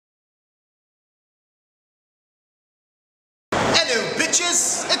Hello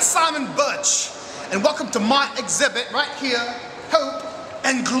bitches, it's Simon Birch, and welcome to my exhibit right here, Hope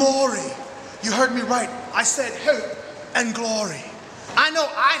and Glory. You heard me right, I said hope and glory. I know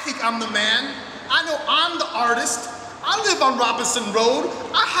I think I'm the man, I know I'm the artist, I live on Robinson Road,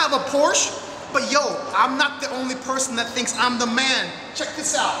 I have a Porsche, but yo, I'm not the only person that thinks I'm the man. Check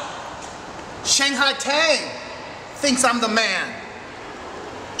this out. Shanghai Tang thinks I'm the man.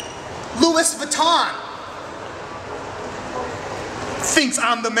 Louis Vuitton thinks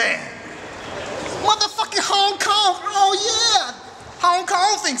I'm the man. Motherfucking Hong Kong, oh yeah! Hong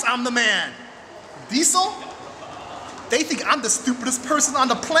Kong thinks I'm the man. Diesel? They think I'm the stupidest person on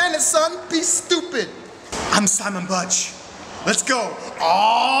the planet, son. Be stupid. I'm Simon Birch. Let's go.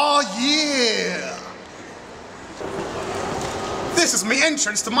 Oh yeah! This is my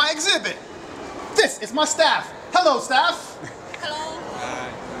entrance to my exhibit. This is my staff. Hello, staff. Hello.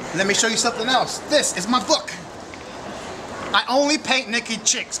 Let me show you something else. This is my book. I only paint naked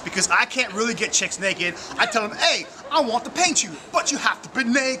chicks because I can't really get chicks naked. I tell them, hey, I want to paint you, but you have to be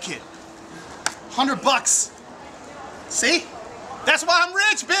naked. $100. See? That's why I'm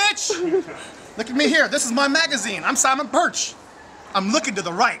rich, bitch! Look at me here. This is my magazine. I'm Simon Birch. I'm looking to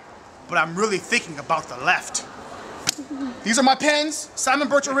the right, but I'm really thinking about the left. These are my pens, Simon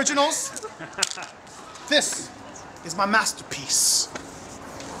Birch Originals. This is my masterpiece.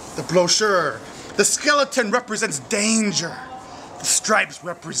 The brochure. The skeleton represents danger. The stripes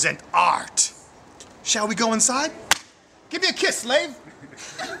represent art. Shall we go inside? Give me a kiss, slave.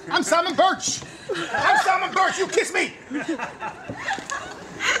 I'm Simon Birch. I'm Simon Birch, you kiss me.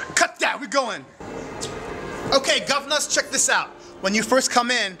 Cut that, we're going. Okay, governors, check this out. When you first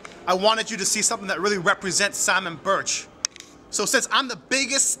come in, I wanted you to see something that really represents Simon Birch. So since I'm the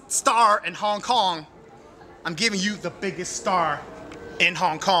biggest star in Hong Kong, I'm giving you the biggest star in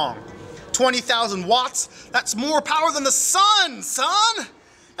Hong Kong. 20,000 watts, that's more power than the sun, son!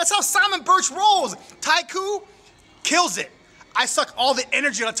 That's how Simon Birch rolls. TaiKoo kills it. I suck all the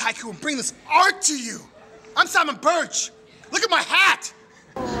energy out of TaiKoo and bring this art to you. I'm Simon Birch. Look at my hat.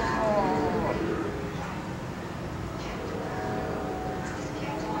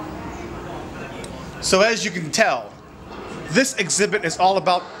 So as you can tell, this exhibit is all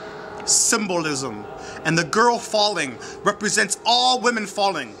about symbolism. And the girl falling represents all women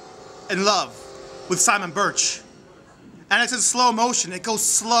falling in love with Simon Birch. And it's in slow motion, it goes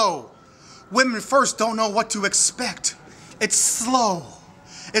slow. Women first don't know what to expect. It's slow,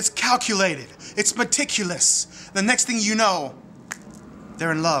 it's calculated, it's meticulous. The next thing you know,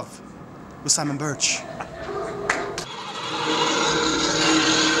 they're in love with Simon Birch.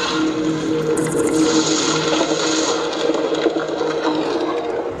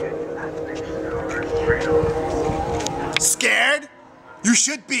 Scared? You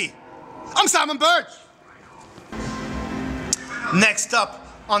should be. I'm Simon Birch. Next up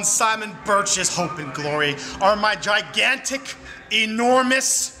on Simon Birch's Hope and Glory are my gigantic,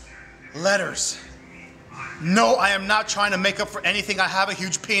 enormous letters. No, I am not trying to make up for anything. I have a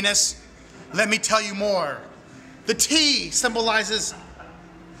huge penis. Let me tell you more. The T symbolizes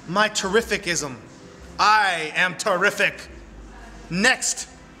my terrificism. I am terrific. Next,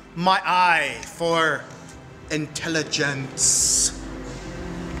 my I for intelligence.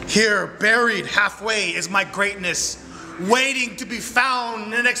 Here, buried halfway, is my greatness, waiting to be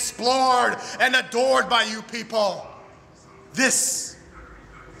found and explored and adored by you people. This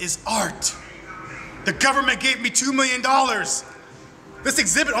is art. The government gave me $2 million. This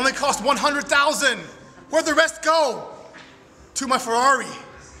exhibit only cost $100,000. Where'd the rest go? To my Ferrari.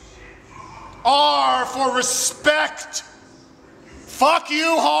 R for respect. Fuck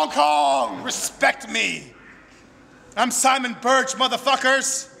you, Hong Kong. Respect me. I'm Simon Birch,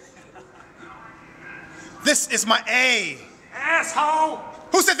 motherfuckers. This is my A. Asshole!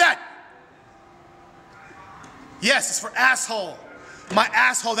 Who said that? Yes, it's for asshole. My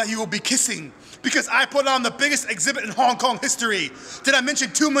asshole that you will be kissing because I put on the biggest exhibit in Hong Kong history. Did I mention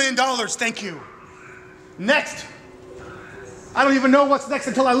 $2 million? Thank you. Next. I don't even know what's next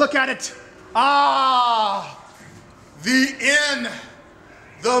until I look at it. Ah, the in,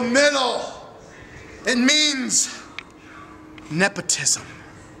 the middle. It means nepotism.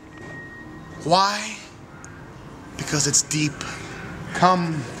 Why? Because it's deep.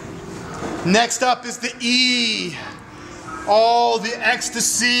 Come. Next up is the E. Oh, the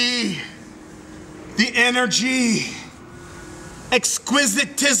ecstasy, the energy,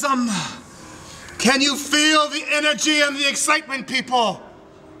 exquisitism. Can you feel the energy and the excitement, people?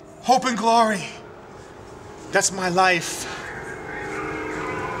 Hope and glory. That's my life.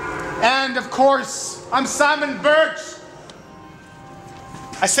 And of course, I'm Simon Birch.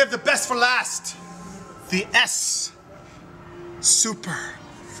 I saved the best for last. The S. super,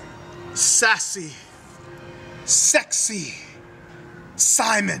 sassy, sexy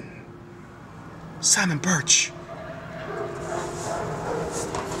Simon Birch.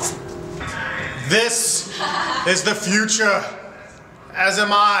 This is the future, as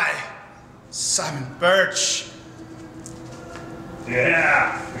am I, Simon Birch.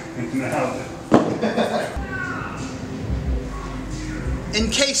 Yeah. In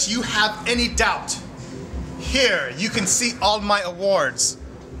case you have any doubt, here you can see all my awards.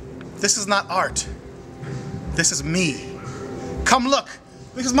 This is not art. This is me. Come look.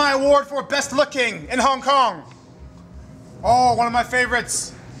 This is my award for best looking in Hong Kong. Oh, one of my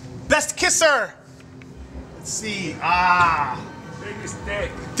favorites. Best kisser. Let's see. Big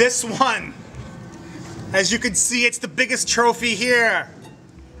mistake. This one. As you can see, it's the biggest trophy here.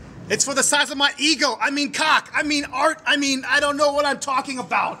 It's for the size of my ego. I mean cock. I mean art. I mean, I don't know what I'm talking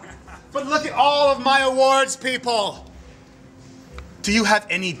about. But look at all of my awards, people. Do you have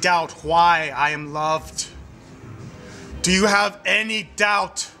any doubt why I am loved? Do you have any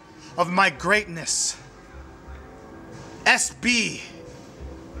doubt of my greatness? SB,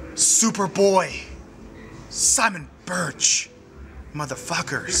 Superboy, Simon Birch,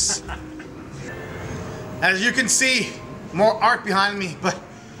 motherfuckers. As you can see, more art behind me, but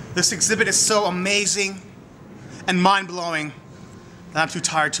this exhibit is so amazing and mind-blowing that I'm too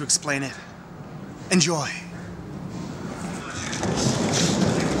tired to explain it. Enjoy.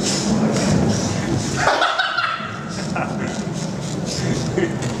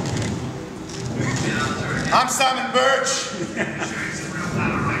 I'm Simon Birch.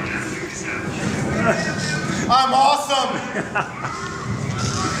 I'm awesome.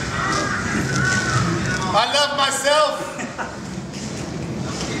 I love myself.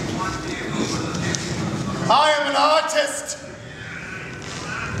 I am an artist.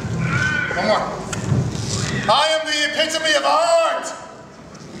 One more. I am the epitome of art.